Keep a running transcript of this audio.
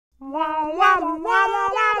Hi,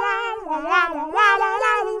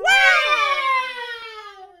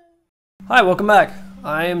 welcome back.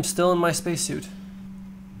 I am still in my spacesuit.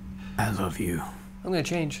 I love you. I'm gonna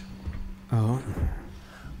change. Oh.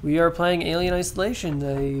 We are playing Alien Isolation,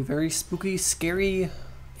 a very spooky, scary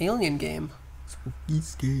alien game. Spooky,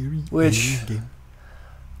 scary Which game.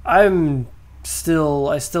 I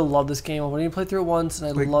still love this game. I've only played through it once,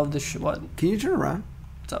 and I Wait. love this shit. What? Can you turn around?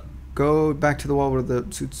 What's up? Go back to the wall where the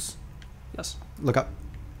suits. Yes. Look up.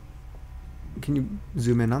 Can you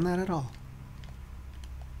zoom in on that at all?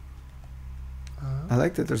 I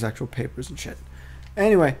like that there's actual papers and shit.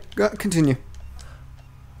 Anyway, continue.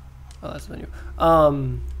 Oh, that's the menu.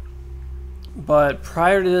 But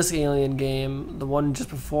prior to this alien game, the one just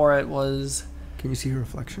before it was... Can you see your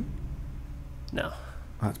reflection? No. Oh,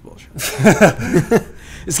 that's bullshit.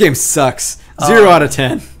 This game sucks. 0 out of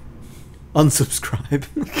 10. Unsubscribe.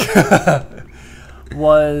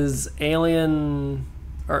 Was Aliens,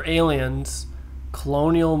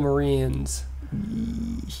 Colonial Marines.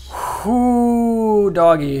 Whoo,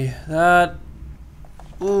 doggy.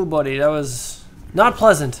 Ooh, buddy, that was not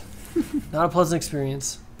pleasant. Not a pleasant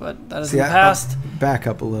experience, but that is in the past. I'll back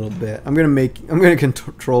up a little bit. I'm gonna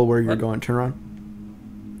control where you're going. Turn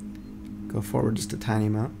around. Go forward just a tiny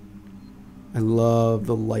amount. I love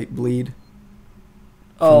the light bleed.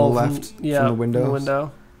 From the left, from the windows. From the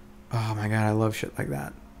window. Oh my god, I love shit like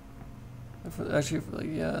that.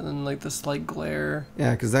 Actually, yeah, and then like the slight glare.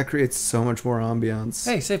 Yeah, because that creates so much more ambiance.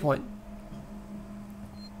 Hey, save point.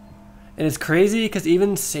 And it's crazy because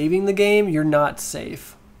even saving the game, you're not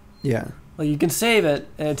safe. Yeah. Like you can save it,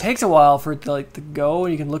 and it takes a while for it to to go,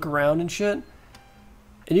 and you can look around and shit,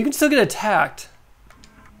 and you can still get attacked.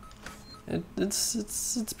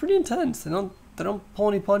 It's pretty intense. They don't pull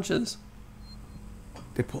any punches.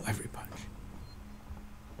 They pull every punch.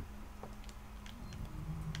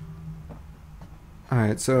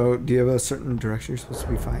 Alright, so do you have a certain direction you're supposed to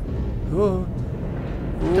be fine? Ooh.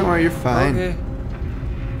 Don't worry, you're fine. Okay.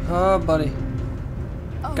 Oh, buddy.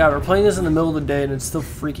 God, we're playing this in the middle of the day and it's still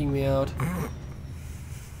freaking me out.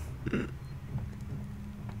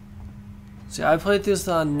 See, I played this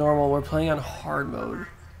on normal. We're playing on hard mode.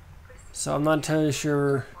 So I'm not entirely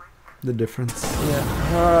sure. The difference. Yeah.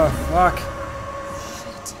 Oh, fuck.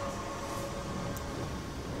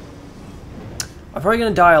 I'm probably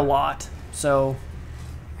gonna die a lot. So,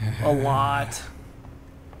 a lot.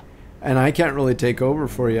 And I can't really take over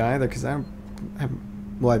for you either, because I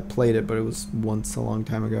played it, but it was once a long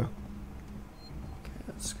time ago. Okay,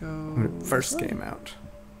 let's go. When it first came out.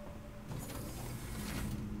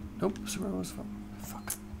 Nope, so where was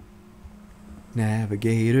fuck.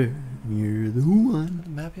 Navigator, you're the one.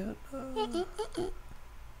 Map yet? We're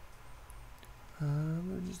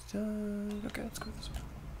just okay, let's go this way.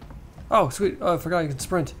 Oh, sweet. Oh, I forgot you can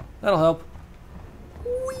sprint. That'll help.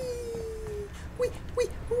 Wee, wee, wee,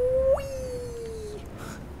 wee.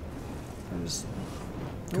 Just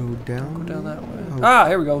Go down. Go down that way. Oh. Ah,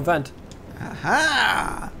 here we go. Vent.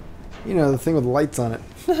 Aha! You know, the thing with lights on it.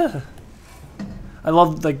 I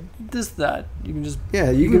love that. You can just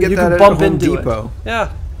You can get that at bump Home into Depot. It.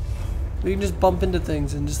 Yeah. You can just bump into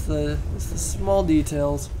things and just the small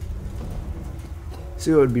details.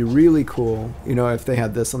 So it would be really cool, if they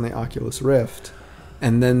had this on the Oculus Rift,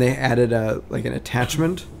 and then they added an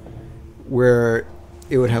attachment where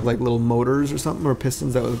it would have like little motors or something, or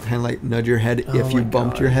pistons that would kind of nudge your head if you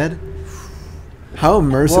bumped your head. How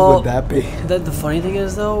immersive would that be? The funny thing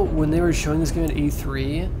is though, when they were showing this game at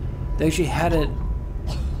E3, they actually had it.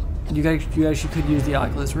 You actually could use the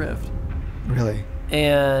Oculus Rift. Really?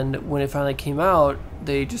 And when it finally came out,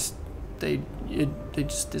 they just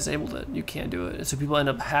disabled it. You can't do it. So people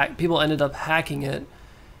ended up hacking it,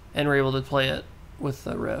 and were able to play it with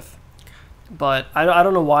the Rift. But I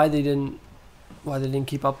don't know why they didn't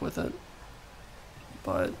keep up with it.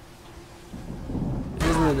 But it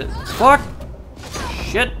is what it is. Fuck!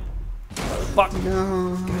 Shit! Fuck!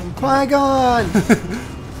 No! Qui-Gon!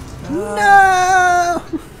 No!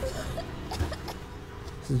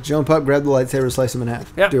 So jump up, grab the lightsaber, slice him in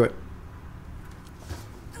half. Yep. Do it.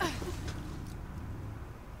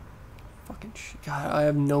 Fucking shit. God, I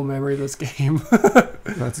have no memory of this game.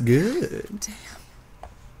 That's good. Damn.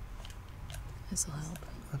 This'll help.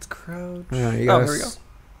 Let's crouch. Yeah, Here we go.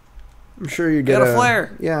 I'm sure you get a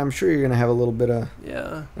flare. Yeah, I'm sure you're gonna have a little bit of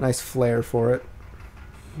a nice flair for it.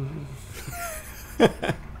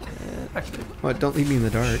 Activate. What? Don't leave me in the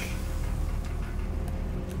dark.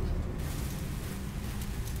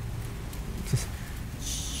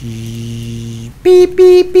 Beep beep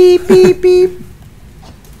beep beep beep.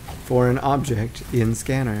 Foreign object in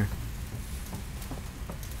scanner.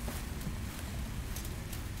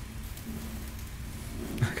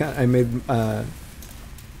 I made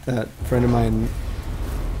that friend of mine,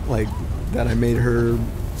 like, that I made her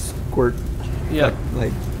squirt Yeah.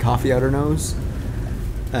 like coffee out her nose.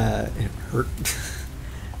 It hurt.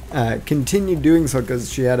 Continued doing so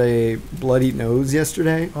because she had a bloody nose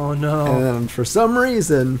yesterday. Oh no. And then for some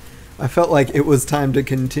reason, I felt like it was time to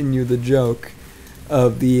continue the joke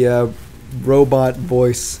of the robot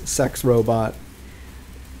voice sex robot.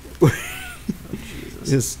 Oh, Jesus.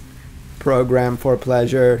 Just programmed for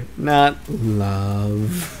pleasure, not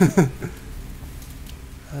love.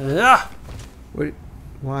 Yeah. What?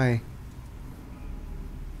 Why?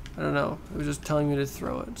 I don't know. It was just telling me to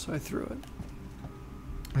throw it, so I threw it.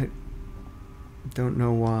 I don't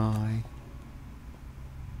know why.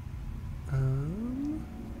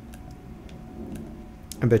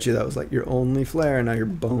 I bet you that was like your only flare, and now you're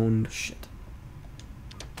boned. Shit.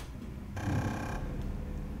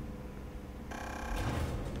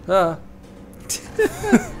 Ah.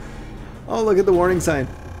 Oh, look at the warning sign.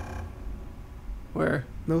 Where?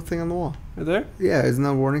 No thing on the wall. Right there? Yeah, isn't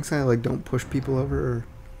that a warning sign? Like, don't push people over. Or...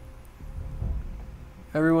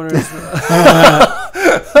 Everyone is.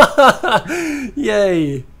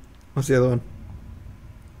 Yay. What's the other one?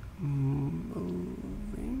 Moving.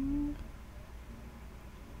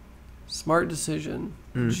 Smart decision.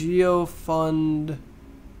 Mm. Geofund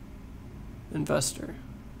investor.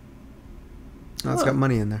 Oh, it's got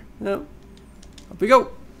money in there. Yep. Up we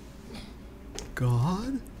go.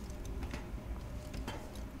 God.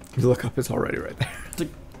 You look up, it's already right there. It's like,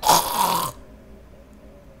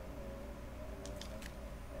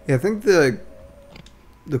 Yeah, I think the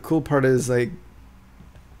cool part is like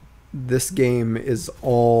this game is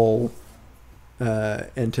all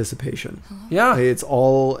anticipation. yeah. Like, it's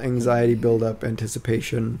all anxiety build-up,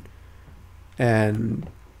 anticipation, and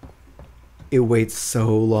it waits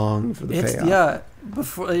so long for the payoff. Yeah.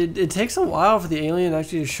 Before it takes a while for the alien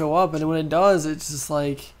actually to show up, and when it does, it's just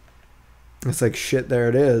like It's like, shit, there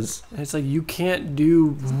it is. it's like you can't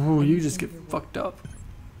do. You just get fucked up.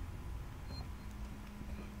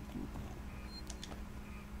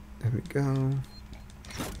 There we go.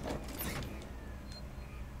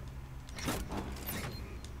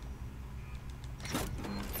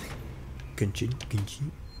 Ginchin,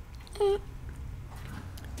 ginchin.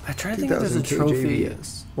 I try to think if there's a 2000 trophy.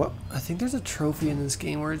 KJVS. What? I think there's a trophy in this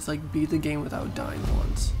game where it's like beat the game without dying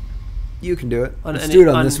once. You can do it. On Let's any- do it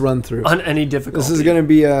on on- this run through. On any difficulty. This is going to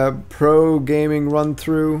be a pro gaming run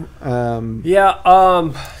through. Yeah.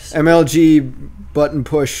 MLG button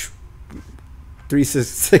push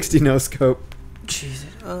 360 no scope. Jesus.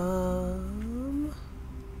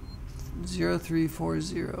 0340.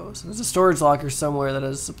 So there's a storage locker somewhere that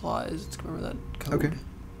has supplies. Let's remember that code. Okay.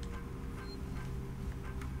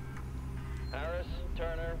 Harris,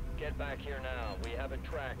 Turner, get back here now. We have a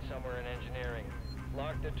track somewhere in engineering.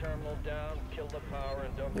 Lock the terminal down, kill the power,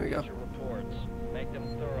 and don't There we forget go. your reports. Make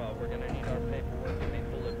them thorough. We're gonna need our paperwork to be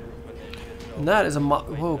bulletproof when this shit's over. And that is a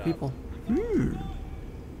Wait whoa, up. people.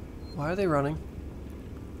 Why are they running?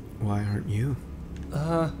 Why aren't you?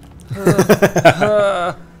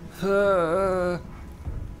 Here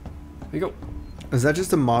we go. Is that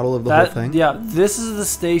just a model of the whole thing? Yeah, this is the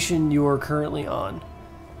station you are currently on.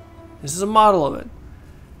 This is a model of it.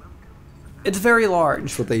 It's very large.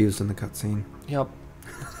 That's what they used in the cutscene. Yep.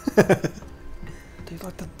 They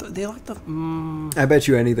like the. I bet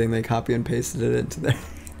you anything they copy and pasted it into there.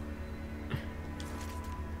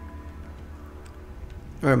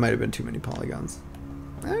 Or it might have been too many polygons.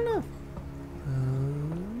 I don't know.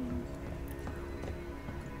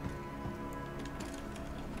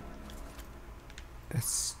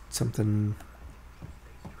 It's something.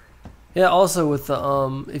 Yeah. Also, with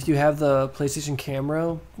the if you have the PlayStation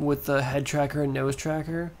camera with the head tracker and nose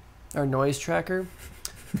tracker, or noise tracker,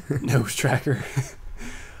 nose tracker.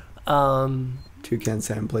 Toucan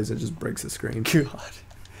Sam plays it, just breaks the screen.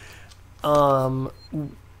 God.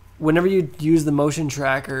 Whenever you use the motion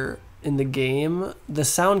tracker in the game, the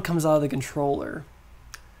sound comes out of the controller.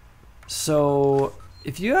 So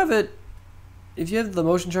if you have the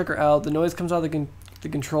motion tracker out, the noise comes out of the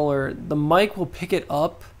controller. The mic will pick it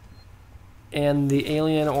up, and the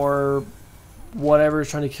alien or whatever is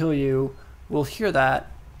trying to kill you will hear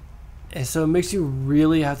that. And so it makes you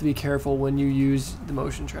really have to be careful when you use the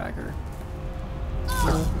motion tracker.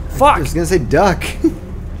 I Fuck! was gonna say duck.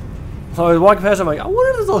 So I was walking past, I'm like, I wonder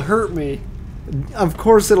if this will hurt me. Of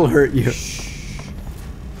course it'll hurt you.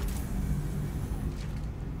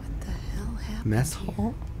 What the hell happened? Mess here?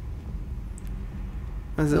 hall?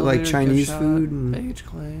 Is it like Elevator, Chinese gift shop, food? And... Baggage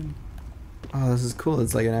claim. Oh, this is cool.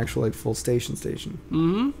 It's like an actual like full station.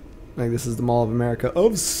 Mm-hmm. Like this is the Mall of America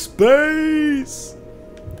of space.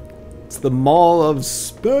 It's the Mall of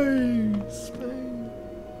Space. Space.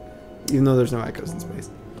 Even though there's no echoes in space.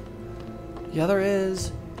 Yeah, there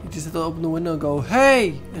is. You just have to open the window and go,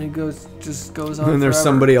 hey! And it just goes on And there's forever.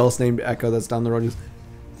 somebody else named Echo that's down the road who's,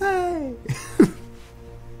 hey!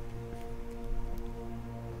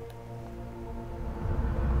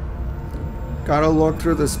 Gotta look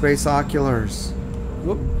through the space oculars.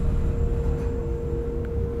 Whoop.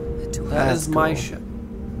 That That's is my cool. ship.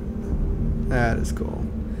 That is cool.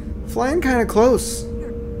 Flying kind of close. Here.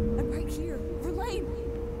 I'm right here. Verlaine.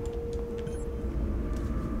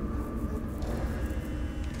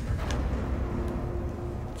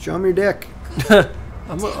 Show them your dick.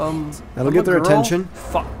 That'll That'll get their attention.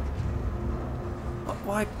 Fuck.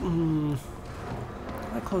 Why?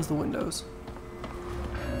 Why close the windows?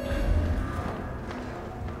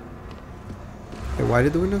 Hey, why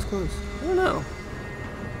did the windows close? I don't know.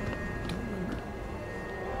 Don't remember.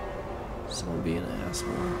 Someone being an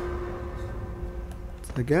asshole.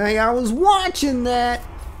 It's like, hey, I was watching that.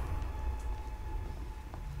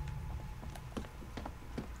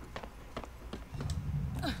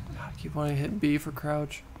 God, I keep wanting to hit B for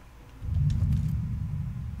crouch.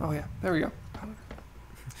 Oh yeah, there we go.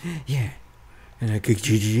 Yeah. And I could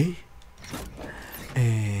GG.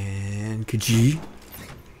 And Kg.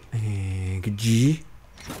 And Kg.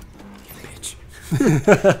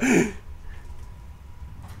 Bitch.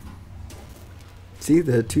 See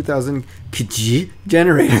the 2000 Kg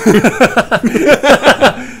generator.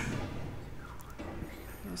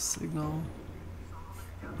 Signal.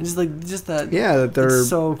 And just that. Yeah, that they're it's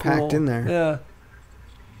so packed cool. in there. Yeah.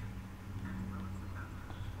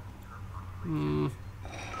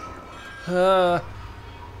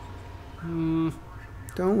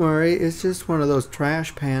 Don't worry, it's just one of those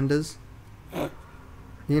trash pandas.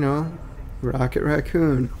 You know, Rocket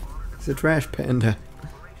Raccoon. It's a trash panda.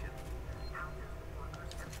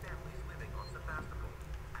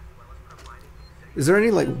 Is there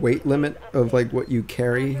any like weight limit of like what you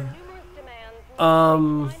carry,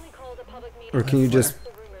 or can you just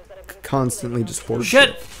constantly just hoard Shit!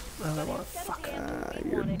 shit? I don't want to fuck.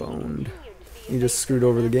 You're boned. You just screwed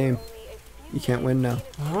over the game. You can't win now.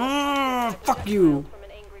 Fuck you.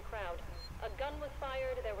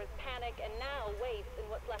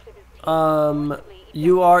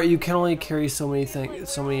 You can only carry so many things,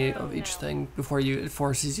 so many of each thing before it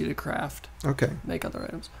forces you to craft, Okay, make other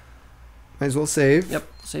items. might as well save. Yep,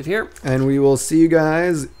 save here. And we will see you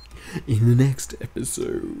guys in the next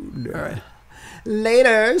episode. All right,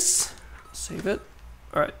 Laters. save it.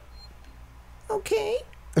 All right, Okay.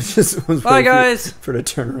 Just was bye waiting guys. for it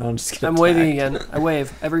to turn around. Just get I'm waving attacked. again. I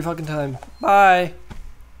wave every fucking time. Bye.